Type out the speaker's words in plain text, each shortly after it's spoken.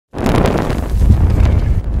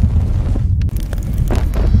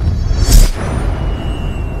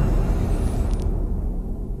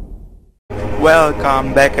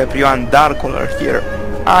Welcome back everyone, Darkoler here.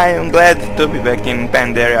 I am glad to be back in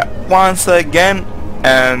Pandaren once again,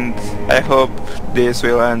 and I hope this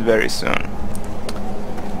will end very soon.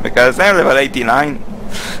 Because I'm level 89,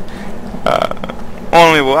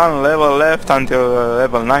 only one level left until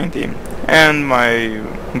level 90, and my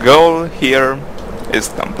goal here is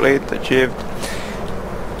complete, achieved.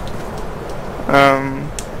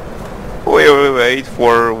 We will wait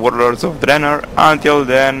for Warlords of Draenor. Until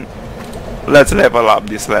then, let's level up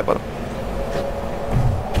this level.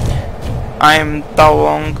 I'm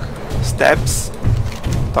Townlong Steps.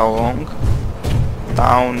 Townlong.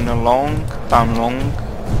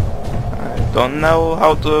 I don't know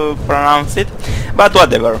how to pronounce it, but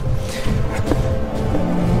whatever.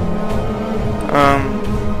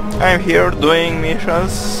 I'm here doing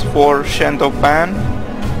missions for Pan.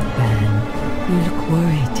 You look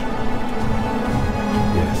worried.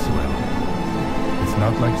 Yes, well, it's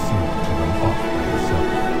not like Sue to run off by herself.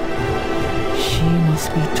 She must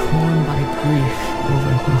be torn by grief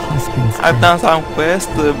over her husband's I've death. done some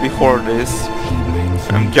quests before this, She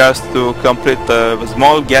blames just to complete a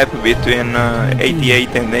small gap between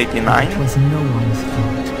 88 and It 89. was no one's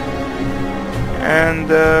fault. And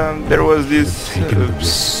there was this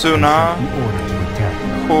Suna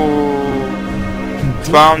who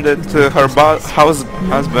found that her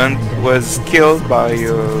husband was killed by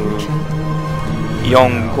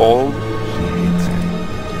young gold,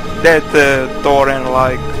 that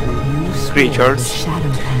Tauren-like creatures, Shadow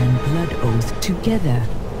and Blood Oath together,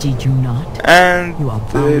 did you not? and You are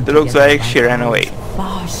bound it looks together like by she ran away. ties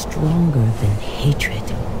far stronger than hatred.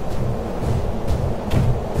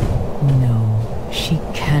 No, she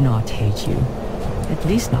cannot hate you. At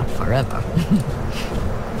least not forever.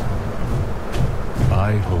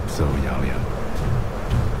 I hope so, Yaoya.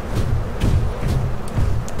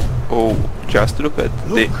 Oh, just look at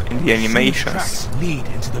the animations. Tracks lead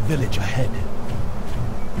into the village ahead.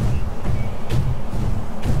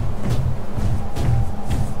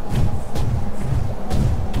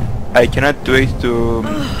 I cannot wait to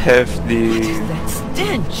have the That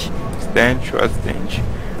stench! stench. What stench?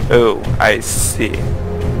 Oh, I see.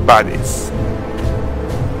 Bodies.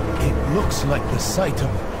 It looks like the site of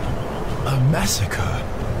a massacre.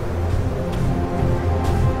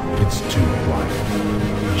 It's too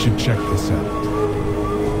quiet. We should check this out.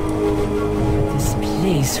 This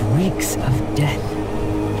place reeks of death.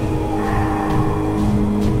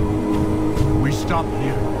 We stop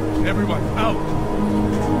here. Everyone out!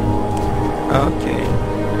 Okay.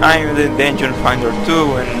 I'm the dungeon finder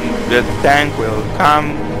too, and the tank will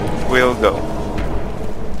come, we'll go.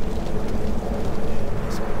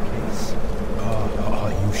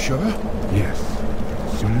 Are you sure? Yes.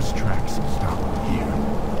 As soon as tracks stop here,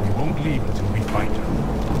 we won't leave until we find her.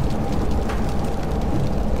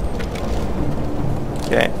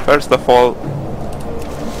 Okay, first of all,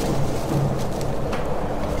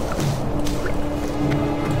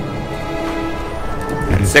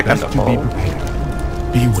 and second Best of to be all, prepared.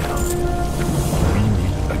 Be well. We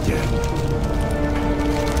meet again.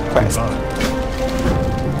 quest, Goodbye.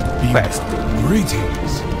 Be quest,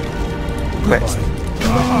 Greetings. quest,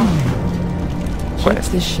 Keep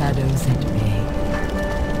quest. the shadows at bay.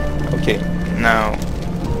 Okay, now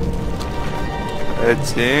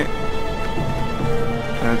let's see.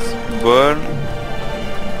 Let's burn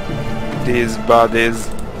these bodies.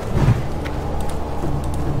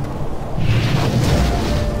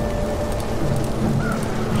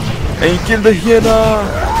 And kill the hyena!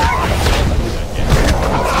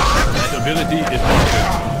 That ability is not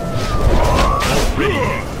ready.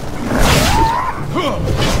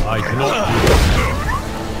 I cannot do it.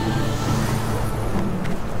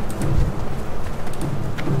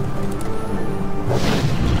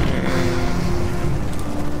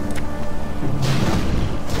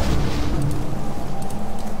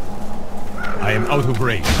 I am out of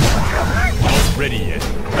range. Not ready yet.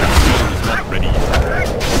 That is not ready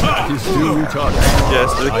yet. It is still retarded.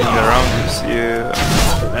 Just looking around to see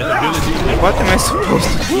That ability is what am I supposed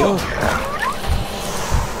to kill?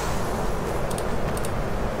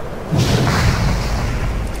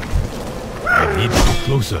 I need to go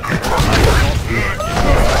closer. I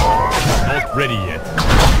am not ready yet.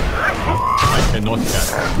 I cannot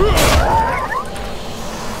cast.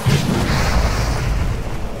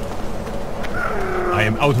 I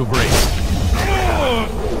am out of range.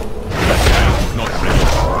 Not ready.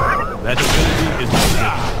 That ability is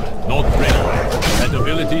not ready. Not ready. That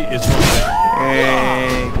ability is not ready.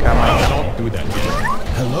 Hey, come I on. cannot do that yet.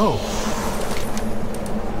 Hello.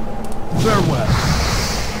 Farewell.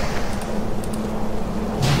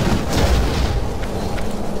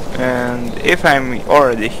 And if I'm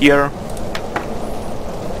already here,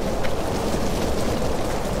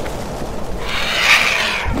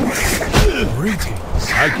 Greetings.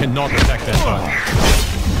 I cannot attack that army.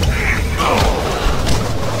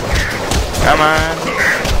 Come on.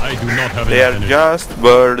 I do not have They are enough energy. just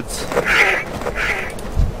birds.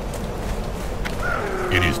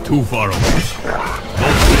 It is too far away.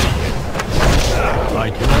 Not ready yet. I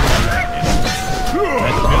cannot do that yet.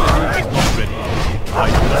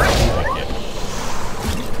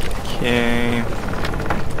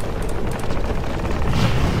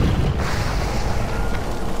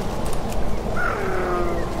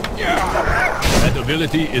 That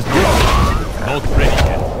ability is not ready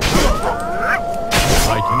yet.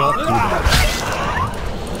 I cannot do that yet.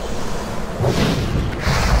 Okay. That ability is not ready yet. I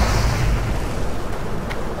cannot do that.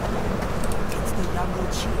 It's the younger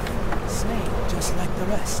chief, slain just like the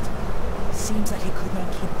rest. Seems like he could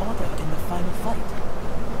not keep order in the final fight.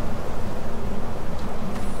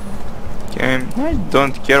 Okay, I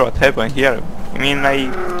don't care what happened here. I mean, I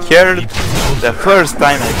cared the first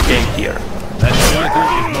time I came here. That ability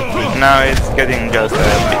is not ready. Now it's getting just a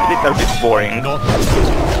little bit boring. Not ready.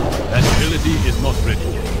 That ability is not ready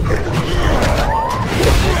yet. Not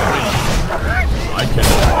ready. I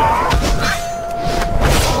cannot.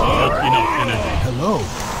 Not enough energy. Hello.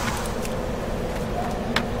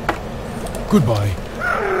 Goodbye.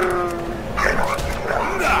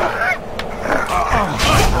 I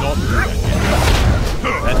cannot do that yet.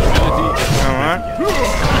 That ability is not ready yet.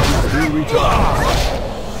 Do recharge.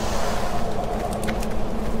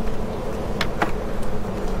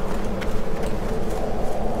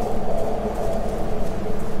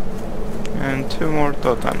 And 2 more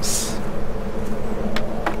totems.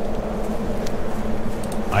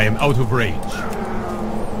 I am out of range.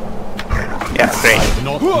 Yeah, great. I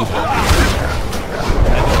cannot do that.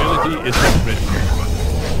 That ability is not ready yet.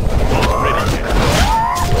 Not ready yet.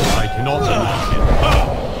 I cannot unlock it.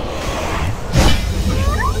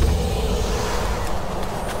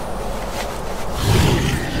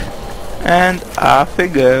 And off we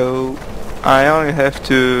go. I only have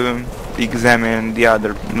to examine the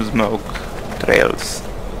other smoke trails.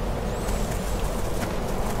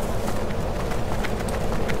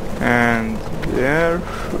 And there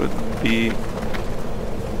should be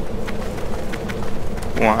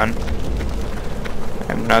one.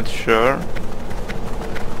 I'm not sure.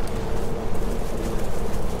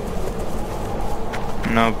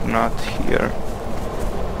 Nope, not here.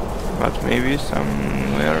 But maybe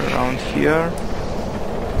somewhere around here.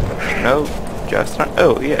 No, just run.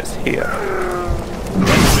 Oh, yes, here. That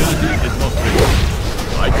ability is not ready.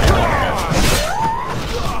 I cannot cast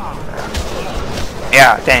it.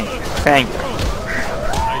 Yeah, thank you.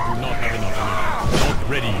 I do not have enough energy. Not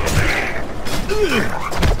ready yet.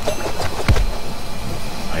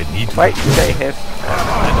 I need to. Why did I have...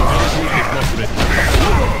 That ability is not ready.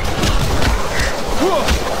 Not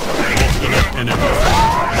enough energy.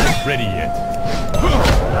 Not ready yet. I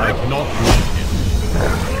cannot do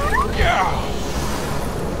it yet.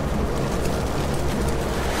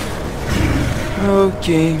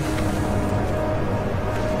 Okay.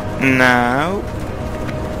 Now...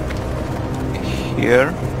 Here...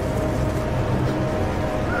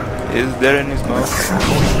 Is there any smoke?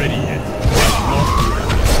 Not ready yet. I cannot do that.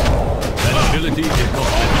 That ability is not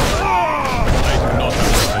ready. I do not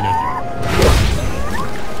have enough energy.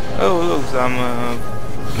 Oh, look, some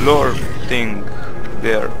lore thing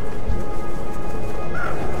there.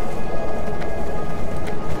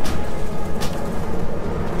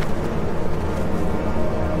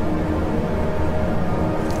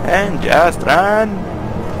 And just run.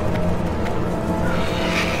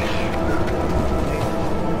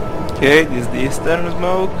 Okay, this is the eastern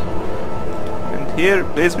smoke. And here,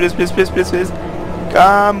 please.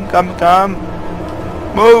 Come.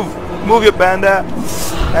 Move your panda.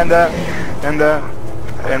 Panda.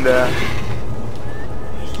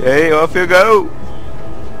 Okay, off you go.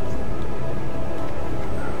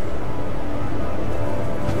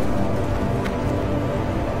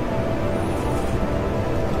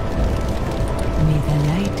 May the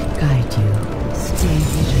light guide you. Stay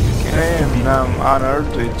vigilant. Okay, and I'm honored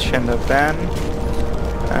with Shendapan.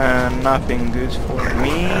 And nothing good for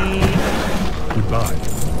me. Goodbye.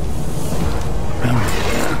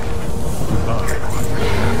 Goodbye.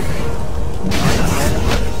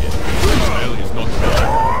 Trial is not ready.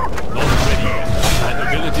 Not ready yet. That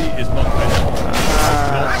ability is not ready.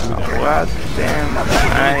 What damn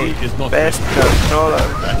my Is not best ready. controller.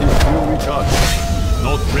 That is full recharge.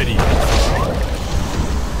 Not ready yet.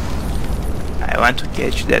 I want to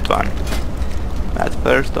catch that one. But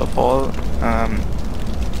first of all,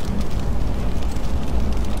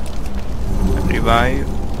 revive.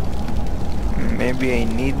 Maybe I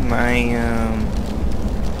need my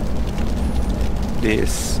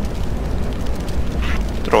this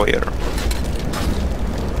destroyer.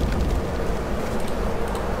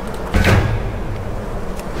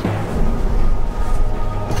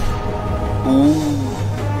 Ooh.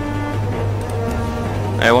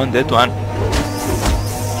 I want that one.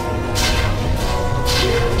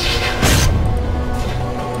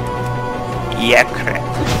 Yeah, crap.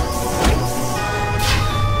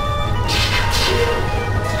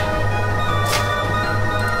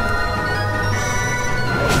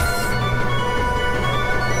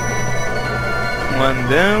 One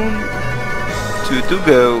down, two to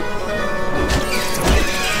go.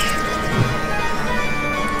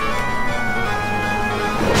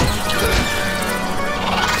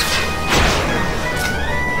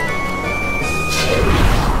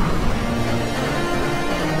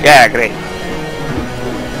 Yeah, great.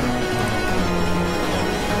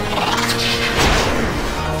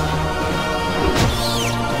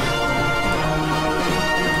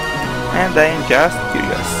 And I'm just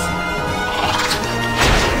curious.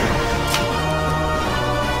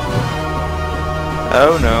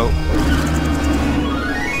 Oh no.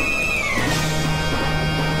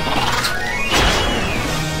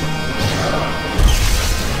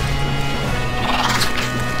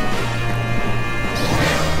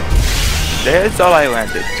 That's all I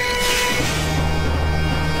wanted.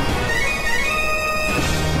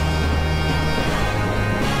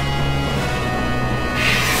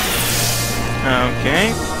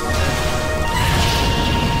 Okay.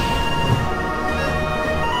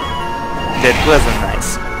 That wasn't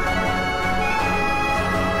nice.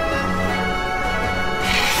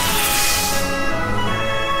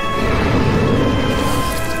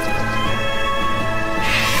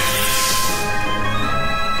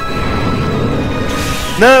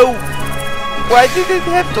 No! Why did it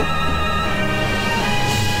have to?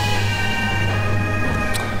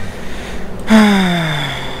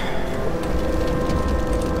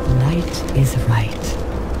 Light is right.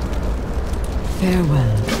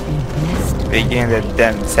 Farewell, be blessed. Begin the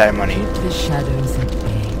damn ceremony. Keep the shadows at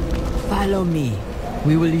bay. Follow me.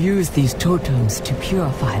 We will use these totems to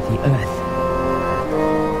purify the earth.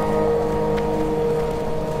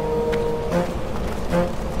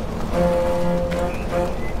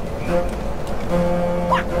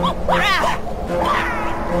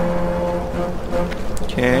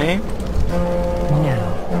 Okay. Now,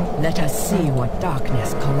 let us see what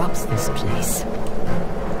darkness corrupts this place.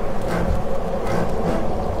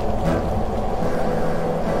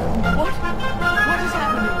 What is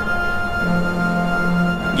happening?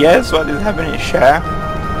 Yes, what is happening, Shah?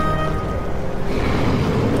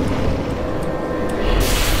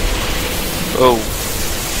 Oh.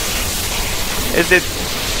 Is it?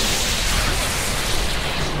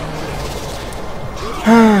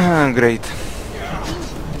 Great.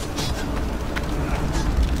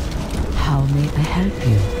 How may I help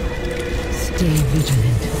you? Stay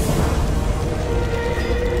vigilant.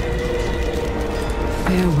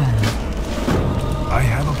 Farewell. I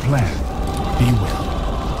have a plan. Be well.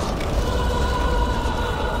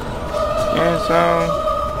 Yeah, so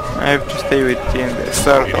I have to stay within the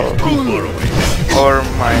circle, or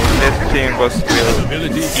my testing cost will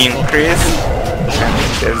increase, and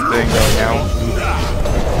that's doing well now.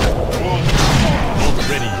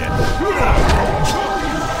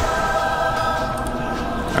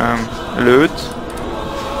 Loot.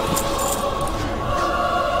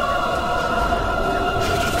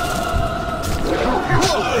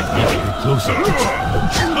 Closer.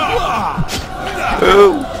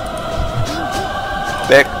 Oh!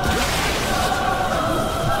 Back.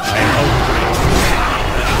 I am out of range.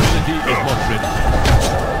 The ability is not ready.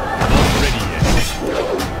 Not ready yet.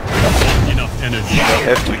 Not enough energy. I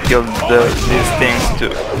have to kill these things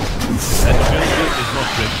too. That ability is not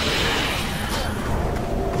ready.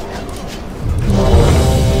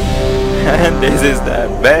 And this is the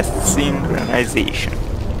best synchronization.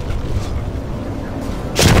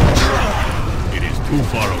 It is too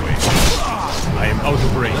far away. I am out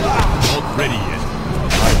of range. Not ready yet.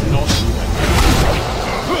 I'm not ready.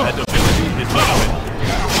 That ability is not ready.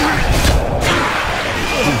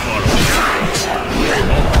 Too far away.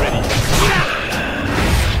 Not ready yet.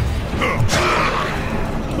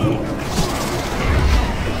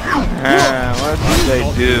 What should I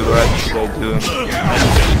do? What should I do? That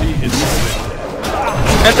ability is not ready.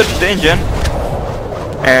 Enter the dungeon.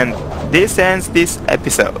 And this ends this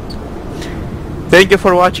episode. Thank you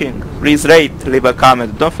for watching. Please rate, leave a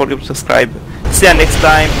comment, don't forget to subscribe. See you next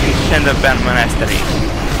time in Pandaren Monastery.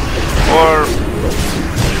 Or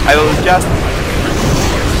I will just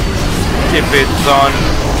keep it on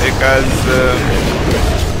because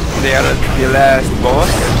they are the last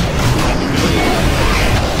boss.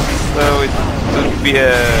 So it be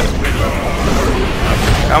a...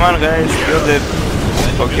 Come on guys, kill it.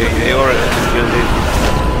 Okay, they already killed it.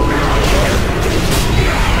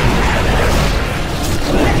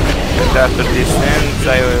 And after this ends,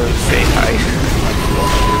 I will say hi.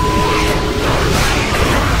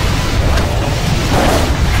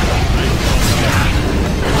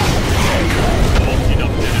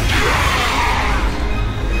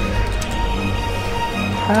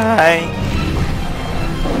 Hi.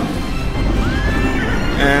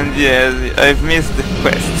 And yes, I've missed the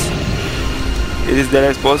quests. It is the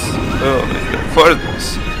last boss, oh, the first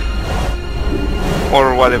boss,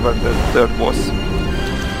 or whatever the third boss.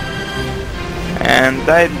 And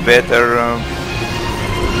I'd better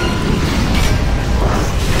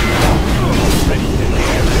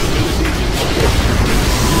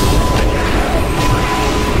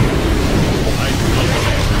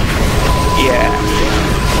yeah.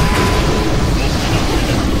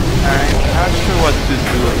 I'm not sure what to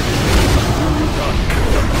do.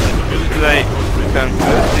 Should I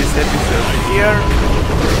conclude this episode here,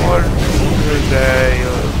 or should I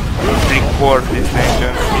record this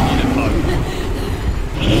dungeon?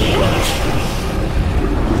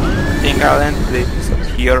 I think I'll end the episode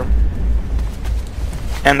here,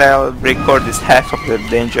 and I'll record this half of the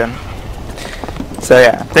dungeon. So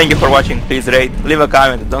yeah, thank you for watching. Please rate, leave a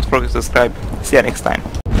comment, and don't forget to subscribe. See you next time.